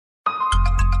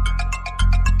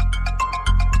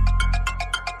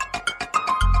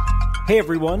Hey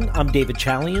everyone, I'm David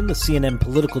Chalian, the CNN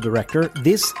political director.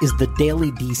 This is the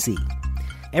Daily DC.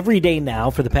 Every day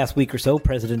now, for the past week or so,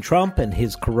 President Trump and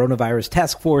his coronavirus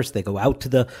task force, they go out to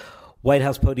the White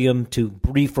House podium to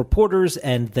brief reporters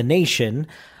and the nation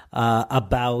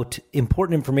about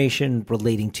important information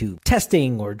relating to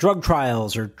testing or drug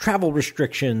trials or travel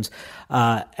restrictions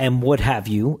and what have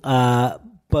you. But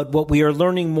what we are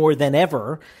learning more than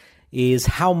ever is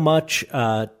how much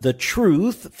the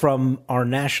truth from our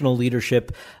national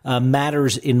leadership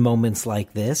matters in moments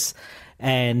like this.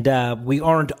 And we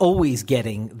aren't always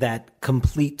getting that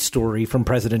complete story from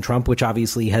President Trump, which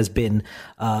obviously has been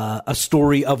a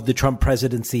story of the Trump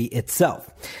presidency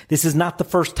itself. This is not the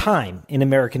first time in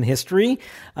American history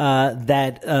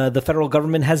that the federal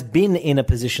government has been in a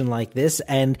position like this.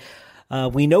 And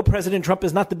we know President Trump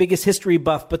is not the biggest history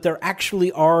buff, but there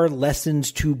actually are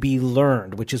lessons to be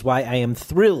learned, which is why I am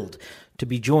thrilled to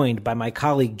be joined by my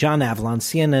colleague, John Avlon,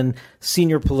 CNN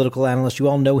senior political analyst. You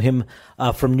all know him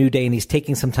from New Day, and he's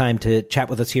taking some time to chat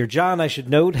with us here. John, I should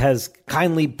note, has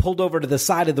kindly pulled over to the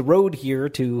side of the road here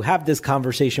to have this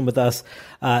conversation with us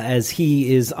as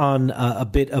he is on a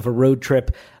bit of a road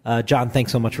trip. John,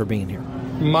 thanks so much for being here.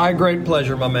 My great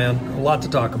pleasure, my man. A lot to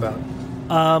talk about.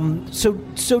 So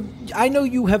I know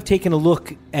you have taken a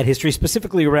look at history,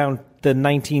 specifically around the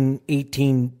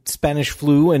 1918 Spanish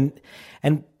flu and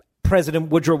President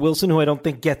Woodrow Wilson, who I don't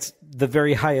think gets the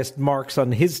very highest marks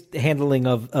on his handling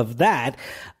of that.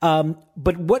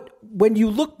 But when you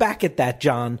look back at that,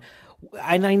 John,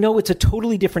 and I know it's a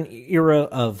totally different era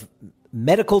of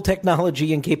medical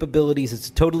technology and capabilities. It's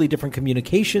a totally different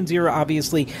communications era,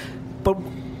 obviously. But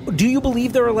do you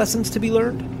believe there are lessons to be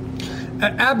learned?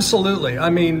 Absolutely.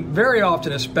 I mean, very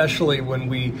often, especially when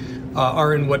we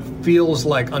are in what feels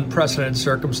like unprecedented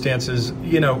circumstances,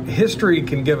 history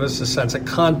can give us a sense of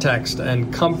context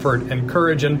and comfort and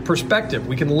courage and perspective.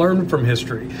 We can learn from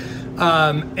history.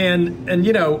 I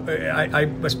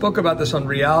spoke about this on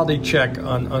Reality Check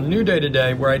on New Day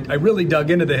today, where I really dug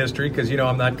into the history because,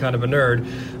 I'm that kind of a nerd.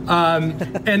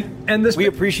 And this we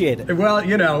appreciate it. Well,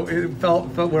 it felt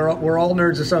we're all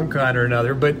nerds of some kind or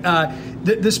another. But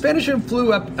the Spanish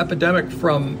flu epidemic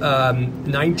from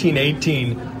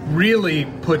 1918 really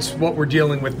puts what we're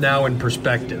dealing with now in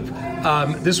perspective.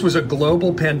 This was a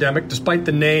global pandemic. Despite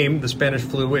the name, the Spanish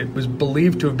flu, it was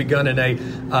believed to have begun in a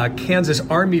Kansas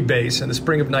Army base in the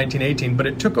spring of 1918, but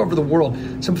it took over the world.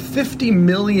 Some 50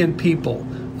 million people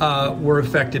were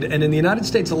affected, and in the United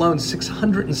States alone,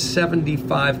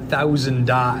 675,000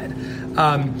 died.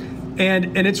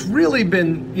 And it's really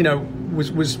been,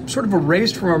 was sort of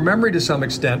erased from our memory to some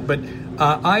extent, but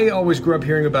I always grew up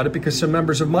hearing about it because some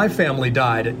members of my family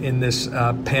died in this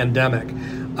pandemic.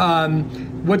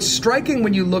 What's striking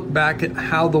when you look back at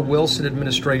how the Wilson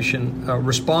administration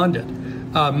responded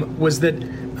was that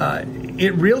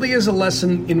it really is a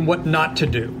lesson in what not to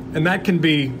do. And that can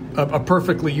be a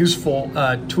perfectly useful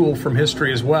tool from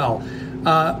history as well.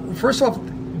 First off,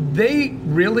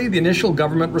 the initial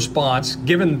government response,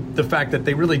 given the fact that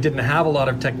they really didn't have a lot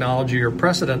of technology or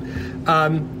precedent,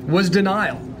 was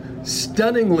denial.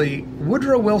 Stunningly,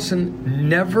 Woodrow Wilson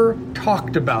never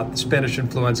talked about the Spanish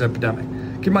influenza epidemic.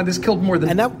 Keep in mind, this killed more than...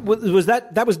 And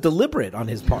that was deliberate on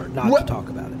his part, not to talk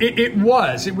about it. It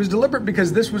was deliberate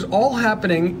because this was all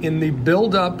happening in the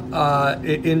build-up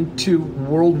into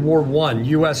World War I,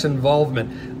 U.S.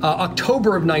 involvement.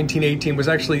 October of 1918 was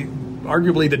actually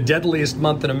arguably the deadliest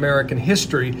month in American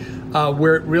history,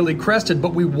 where it really crested.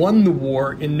 But we won the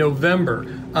war in November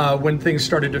when things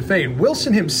started to fade.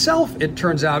 Wilson himself, it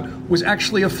turns out, was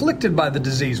actually afflicted by the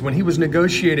disease when he was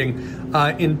negotiating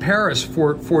in Paris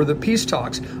for the peace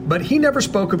talks. But he never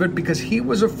spoke of it because he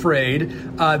was afraid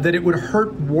that it would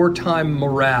hurt wartime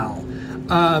morale,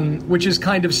 which is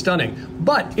kind of stunning.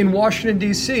 But in Washington,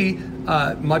 D.C.,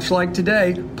 much like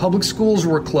today, public schools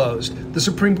were closed. The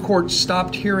Supreme Court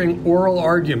stopped hearing oral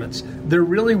arguments. There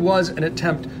really was an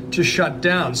attempt to shut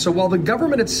down. So while the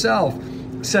government itself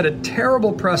set a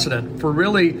terrible precedent for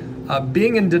really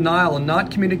being in denial and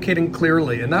not communicating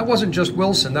clearly, and that wasn't just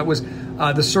Wilson, that was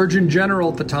the Surgeon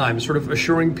General at the time, sort of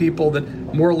assuring people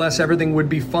that more or less everything would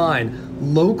be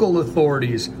fine. Local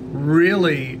authorities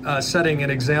really setting an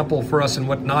example for us in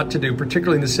what not to do,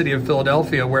 particularly in the city of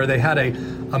Philadelphia, where they had a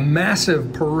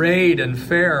massive parade and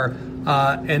fair,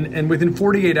 and within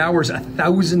 48 hours,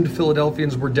 1,000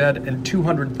 Philadelphians were dead and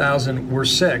 200,000 were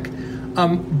sick.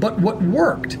 But what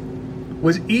worked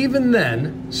was even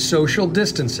then social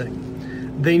distancing.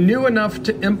 They knew enough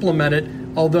to implement it,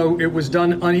 although it was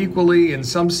done unequally and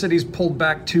some cities pulled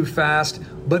back too fast.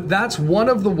 But that's one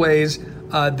of the ways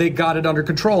they got it under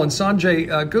control. And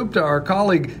Sanjay Gupta, our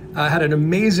colleague, had an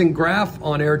amazing graph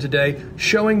on air today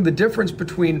showing the difference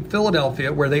between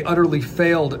Philadelphia, where they utterly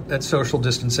failed at social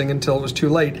distancing until it was too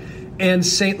late, and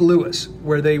St. Louis,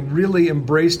 where they really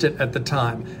embraced it at the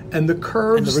time. And the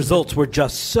curves... And the results were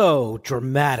just so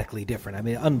dramatically different. I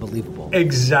mean, unbelievable.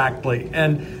 Exactly.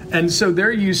 And so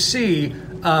there you see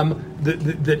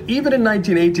that even in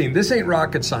 1918, this ain't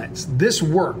rocket science. This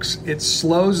works. It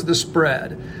slows the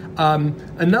spread.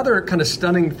 Another kind of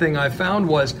stunning thing I found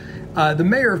was the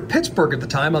mayor of Pittsburgh at the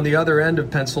time, on the other end of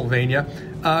Pennsylvania,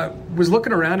 was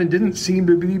looking around and didn't seem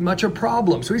to be much a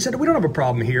problem. So he said, we don't have a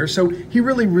problem here. So he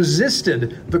really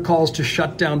resisted the calls to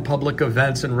shut down public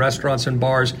events and restaurants and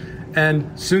bars.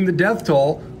 And soon the death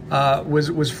toll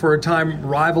was for a time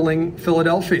rivaling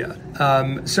Philadelphia.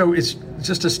 So it's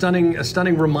just a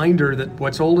stunning reminder that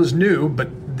what's old is new, but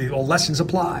the old lessons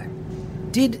apply.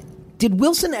 Did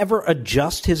Wilson ever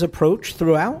adjust his approach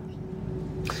throughout?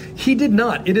 He did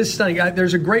not. It is stunning.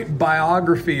 There's a great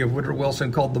biography of Woodrow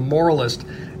Wilson called The Moralist.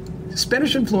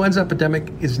 Spanish influenza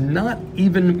epidemic is not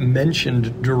even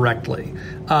mentioned directly.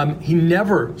 He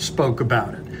never spoke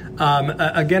about it.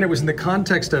 Again, it was in the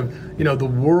context of, the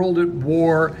world at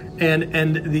war,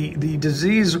 and the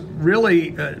disease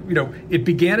really, it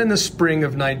began in the spring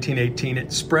of 1918.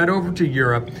 It spread over to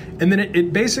Europe, and then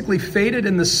it basically faded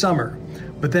in the summer.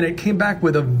 But then it came back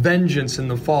with a vengeance in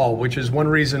the fall, which is one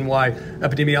reason why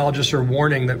epidemiologists are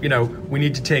warning that, we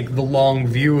need to take the long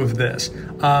view of this.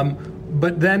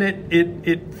 But then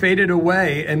it faded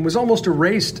away and was almost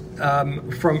erased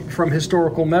from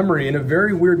historical memory in a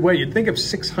very weird way. You'd think if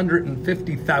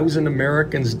 650,000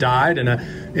 Americans died in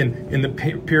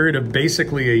the period of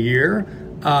basically a year,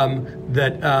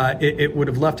 that it would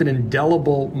have left an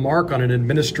indelible mark on an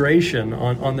administration,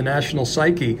 on the national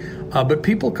psyche. But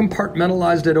people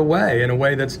compartmentalized it away in a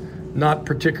way that's not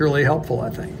particularly helpful, I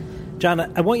think. John,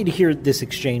 I want you to hear this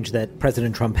exchange that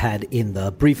President Trump had in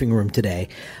the briefing room today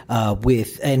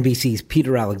with NBC's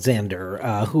Peter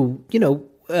Alexander, who,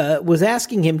 was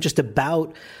asking him just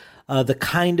about the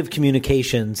kind of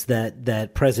communications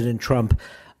that President Trump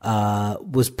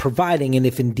was providing, and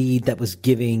if indeed that was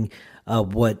giving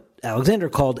what Alexander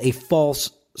called a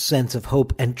false sense of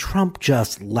hope, and Trump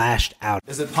just lashed out.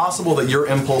 Is it possible that your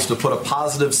impulse to put a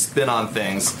positive spin on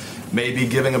things may be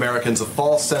giving Americans a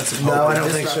false sense of hope? No, I don't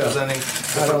think so. Misrepresenting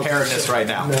the preparedness right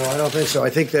now? No, I don't think so. I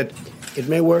think that it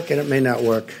may work and it may not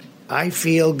work. I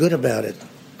feel good about it.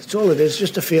 That's all it is,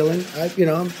 just a feeling.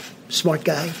 I'm a smart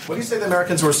guy. What do you say to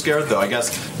Americans who are scared, though? I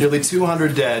guess nearly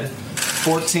 200 dead,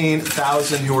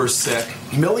 14,000 who are sick,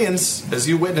 millions, as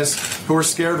you witness, who are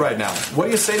scared right now. What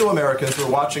do you say to Americans who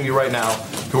are watching you right now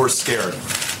who are scared?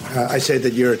 I say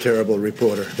that you're a terrible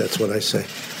reporter. That's what I say.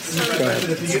 I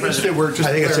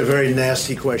think it's a very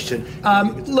nasty question.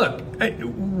 Look,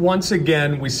 once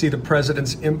again, we see the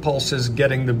president's impulses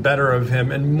getting the better of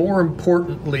him, and more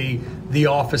importantly, the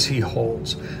office he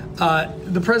holds.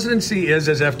 The presidency is,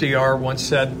 as FDR once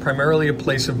said, primarily a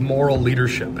place of moral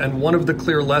leadership. And one of the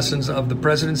clear lessons of the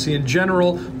presidency in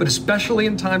general, but especially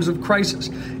in times of crisis,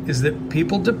 is that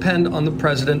people depend on the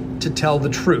president to tell the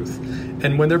truth.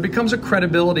 And when there becomes a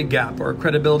credibility gap or a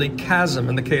credibility chasm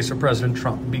in the case of President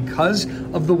Trump, because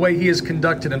of the way he has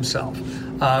conducted himself,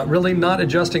 really not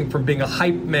adjusting from being a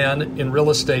hype man in real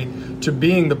estate to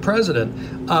being the president,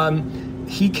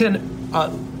 he can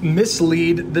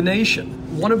mislead the nation.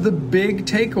 One of the big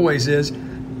takeaways is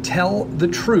tell the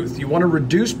truth. You want to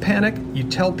reduce panic, you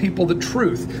tell people the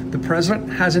truth. The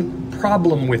president hasn't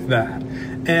problem with that.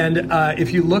 And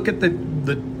if you look at the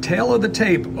tail of the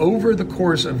tape over the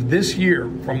course of this year,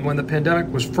 from when the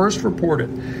pandemic was first reported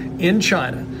in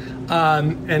China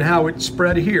and how it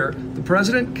spread here, the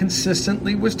president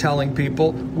consistently was telling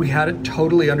people we had it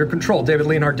totally under control. David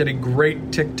Leonhardt did a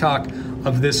great TikTok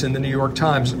of this in the New York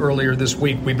Times earlier this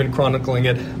week. We've been chronicling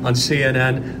it on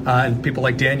CNN, and people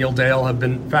like Daniel Dale have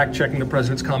been fact-checking the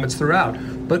president's comments throughout.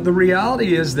 But the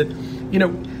reality is that,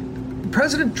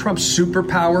 President Trump's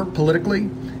superpower politically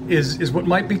is what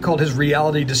might be called his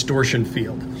reality distortion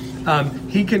field.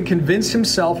 He can convince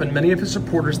himself and many of his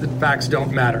supporters that facts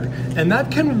don't matter. And that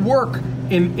can work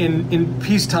in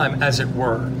peacetime, as it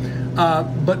were.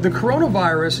 But the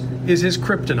coronavirus is his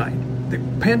kryptonite. The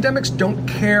pandemics don't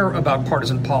care about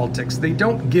partisan politics. They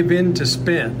don't give in to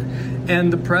spin.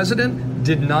 And the president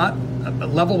did not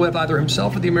level with either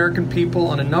himself or the American people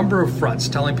on a number of fronts,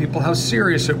 telling people how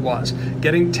serious it was,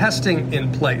 getting testing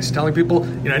in place, telling people,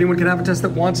 anyone can have a test that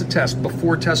wants a test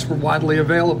before tests were widely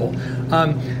available.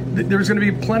 There's going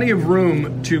to be plenty of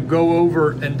room to go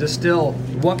over and distill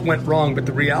what went wrong, but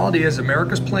the reality is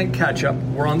America's playing catch up.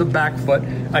 We're on the back foot.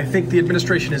 I think the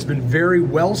administration has been very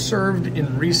well served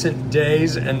in recent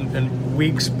days and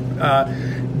weeks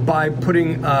by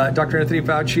putting Dr. Anthony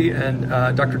Fauci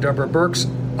and Dr. Deborah Birx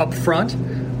up front,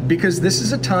 because this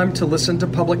is a time to listen to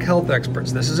public health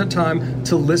experts. This is a time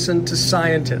to listen to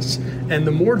scientists. And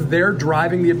the more they're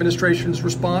driving the administration's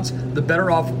response, the better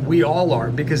off we all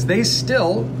are, because they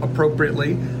still,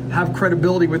 appropriately, have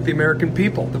credibility with the American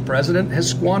people. The president has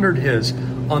squandered his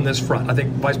on this front. I think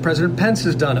Vice President Pence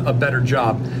has done a better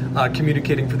job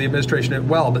communicating for the administration as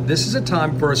well. But this is a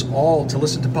time for us all to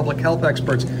listen to public health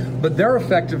experts. But their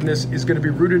effectiveness is going to be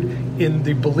rooted in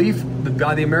the belief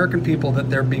by the American people that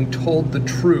they're being told the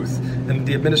truth and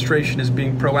the administration is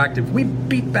being proactive. We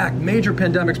beat back major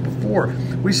pandemics before.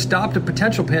 We stopped a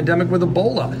potential pandemic with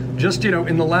Ebola just,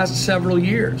 in the last several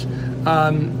years.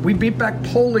 We beat back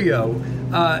polio.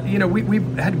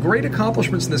 We've had great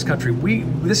accomplishments in this country.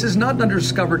 This is not an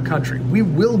undiscovered country. We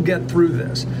will get through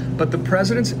this. But the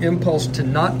president's impulse to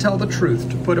not tell the truth,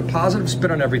 to put a positive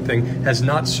spin on everything, has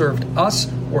not served us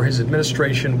or his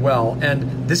administration well.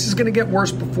 And this is going to get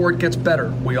worse before it gets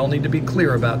better. We all need to be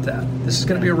clear about that. This is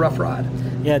going to be a rough ride.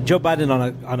 Yeah, Joe Biden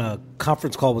on a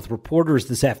conference call with reporters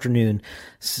this afternoon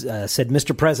said,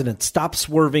 "Mr. President, stop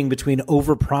swerving between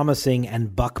overpromising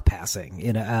and buck passing."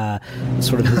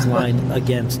 Sort of his line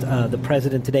against the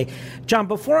president today. John,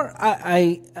 before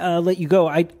I let you go,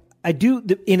 I do,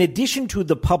 in addition to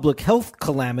the public health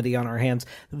calamity on our hands,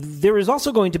 there is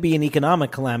also going to be an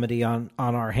economic calamity on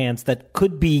our hands that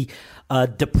could be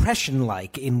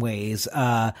depression-like in ways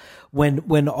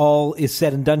when all is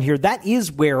said and done here. That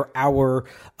is where our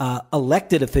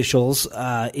elected officials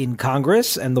in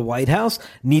Congress and the White House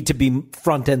need to be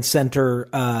front and center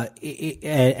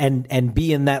and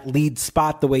be in that lead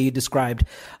spot the way you described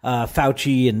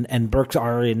Fauci and Birx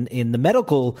are in the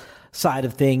medical side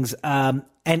of things.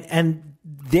 And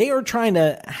they are trying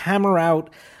to hammer out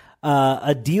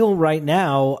a deal right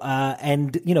now.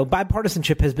 And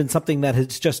bipartisanship has been something that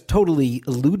has just totally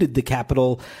eluded the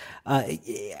Capitol.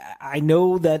 I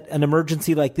know that an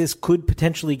emergency like this could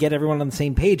potentially get everyone on the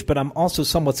same page, but I'm also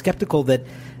somewhat skeptical that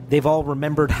they've all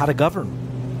remembered how to govern.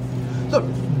 Look,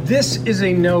 this is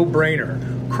a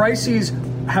no-brainer. Crises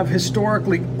have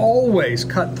historically always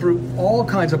cut through all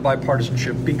kinds of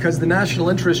bipartisanship because the national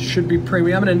interest should be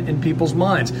preeminent in people's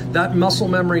minds. That muscle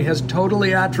memory has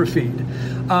totally atrophied.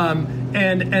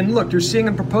 And look, you're seeing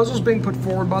in proposals being put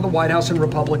forward by the White House and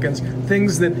Republicans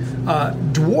things that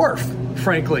dwarf,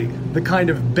 frankly, the kind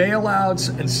of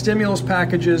bailouts and stimulus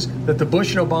packages that the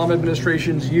Bush and Obama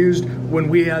administrations used when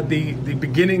we had the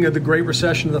beginning of the Great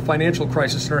Recession and the financial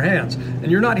crisis in our hands. And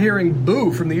you're not hearing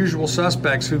boo from the usual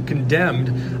suspects who condemned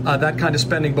that kind of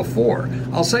spending before.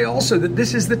 I'll say also that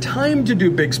this is the time to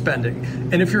do big spending.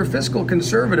 And if you're a fiscal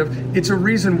conservative, it's a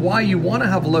reason why you want to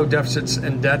have low deficits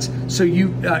and debts so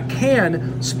you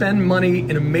can spend money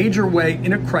in a major way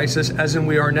in a crisis as in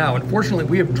we are now. Unfortunately,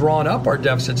 we have drawn up our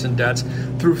deficits and debts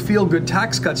through feel-good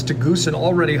tax cuts to goose an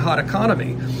already hot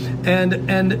economy. And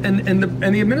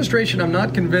the administration, I'm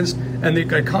not convinced, and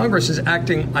the Congress is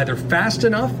acting either fast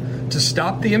enough to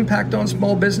stop the impact on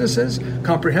small businesses,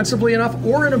 comprehensively enough,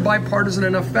 or in a bipartisan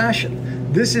enough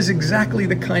fashion. This is exactly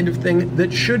the kind of thing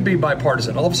that should be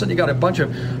bipartisan. All of a sudden, you got a bunch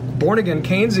of born-again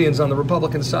Keynesians on the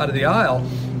Republican side of the aisle.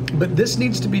 But this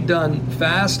needs to be done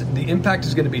fast. The impact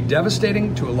is going to be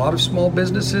devastating to a lot of small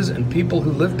businesses and people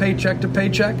who live paycheck to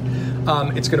paycheck.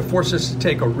 It's going to force us to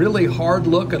take a really hard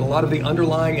look at a lot of the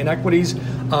underlying inequities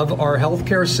of our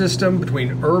healthcare system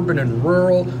between urban and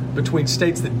rural, between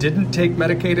states that didn't take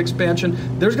Medicaid expansion.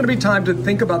 There's going to be time to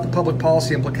think about the public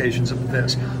policy implications of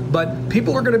this. But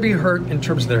people are going to be hurt in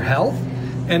terms of their health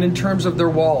and in terms of their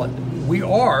wallet. We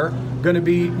are going to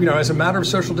be, as a matter of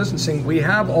social distancing, we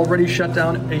have already shut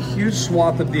down a huge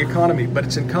swath of the economy, but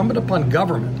it's incumbent upon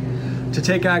government to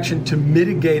take action to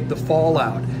mitigate the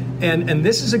fallout. And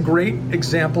this is a great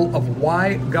example of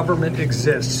why government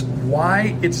exists,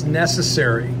 why it's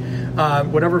necessary,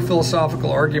 whatever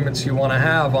philosophical arguments you want to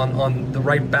have on the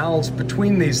right balance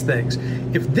between these things.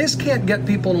 If this can't get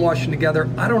people in Washington together,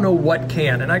 I don't know what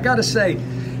can. And I got to say,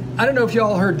 I don't know if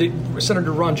y'all heard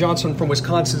Senator Ron Johnson from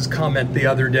Wisconsin's comment the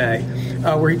other day,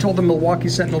 where he told the Milwaukee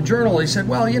Sentinel-Journal, he said,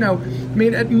 well,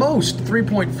 at most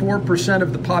 3.4%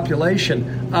 of the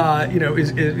population,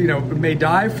 may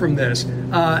die from this.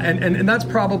 And that's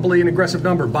probably an aggressive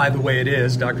number. By the way, it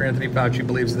is. Dr. Anthony Fauci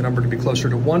believes the number to be closer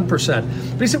to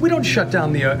 1%. But he said, we don't shut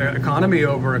down the economy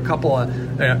over a couple of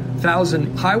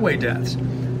thousand highway deaths.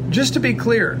 Just to be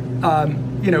clear,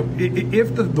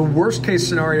 if the worst case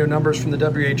scenario numbers from the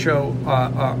WHO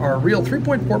are real,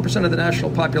 3.4% of the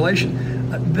national population,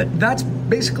 that's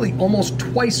basically almost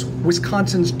twice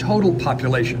Wisconsin's total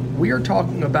population. We are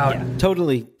talking about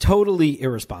totally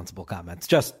irresponsible comments,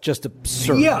 just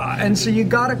absurd. Yeah, and so you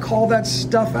got to call that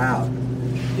stuff out.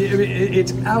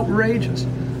 It's outrageous.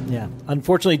 Yeah,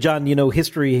 unfortunately, John,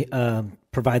 history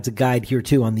provides a guide here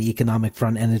too on the economic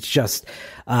front, and it's just.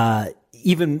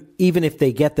 Even if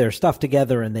they get their stuff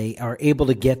together and they are able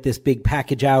to get this big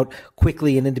package out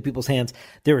quickly and into people's hands,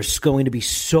 there is going to be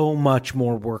so much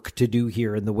more work to do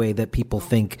here in the way that people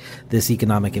think this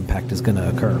economic impact is going to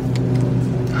occur.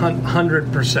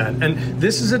 100%. And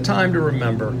this is a time to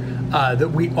remember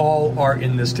that we all are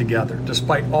in this together.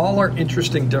 Despite all our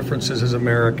interesting differences as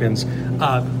Americans,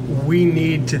 we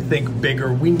need to think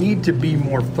bigger. We need to be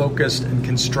more focused and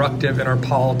constructive in our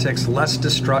politics, less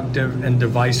destructive and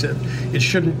divisive. It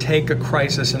shouldn't take a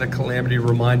crisis and a calamity to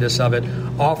remind us of it.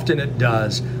 Often it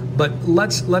does. But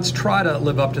let's try to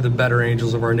live up to the better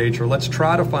angels of our nature. Let's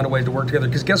try to find a way to work together.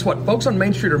 Because guess what? Folks on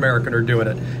Main Street American are doing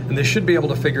it. And they should be able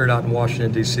to figure it out in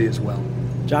Washington, D.C. as well.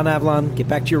 John Avlon, get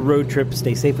back to your road trip.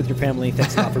 Stay safe with your family.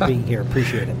 Thanks a lot for being here.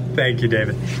 Appreciate it. Thank you,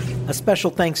 David. A special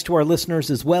thanks to our listeners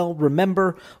as well.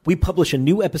 Remember, we publish a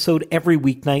new episode every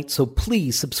weeknight, so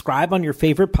please subscribe on your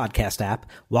favorite podcast app.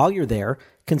 While you're there,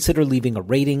 consider leaving a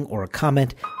rating or a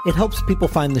comment. It helps people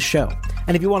find the show.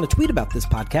 And if you want to tweet about this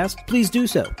podcast, please do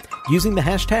so using the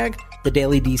hashtag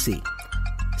 #TheDailyDC.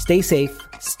 Stay safe,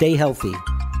 stay healthy.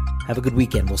 Have a good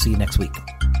weekend. We'll see you next week.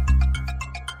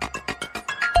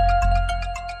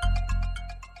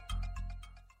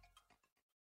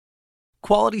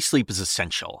 Quality sleep is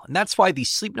essential, and that's why the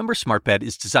Sleep Number Smart Bed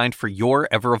is designed for your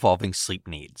ever-evolving sleep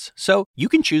needs. So you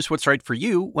can choose what's right for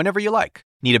you whenever you like.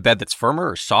 Need a bed that's firmer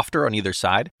or softer on either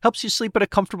side? Helps you sleep at a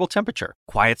comfortable temperature.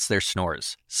 Quiets their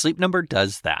snores. Sleep Number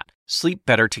does that. Sleep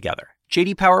better together.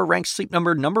 J.D. Power ranks Sleep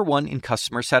Number #1 in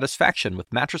customer satisfaction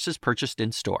with mattresses purchased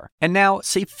in-store. And now,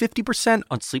 save 50%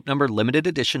 on Sleep Number limited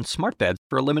edition smart beds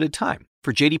for a limited time.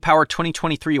 For J.D. Power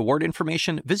 2023 award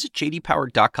information, visit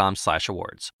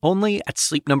jdpower.com/awards. Only at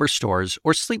Sleep Number stores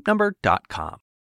or sleepnumber.com.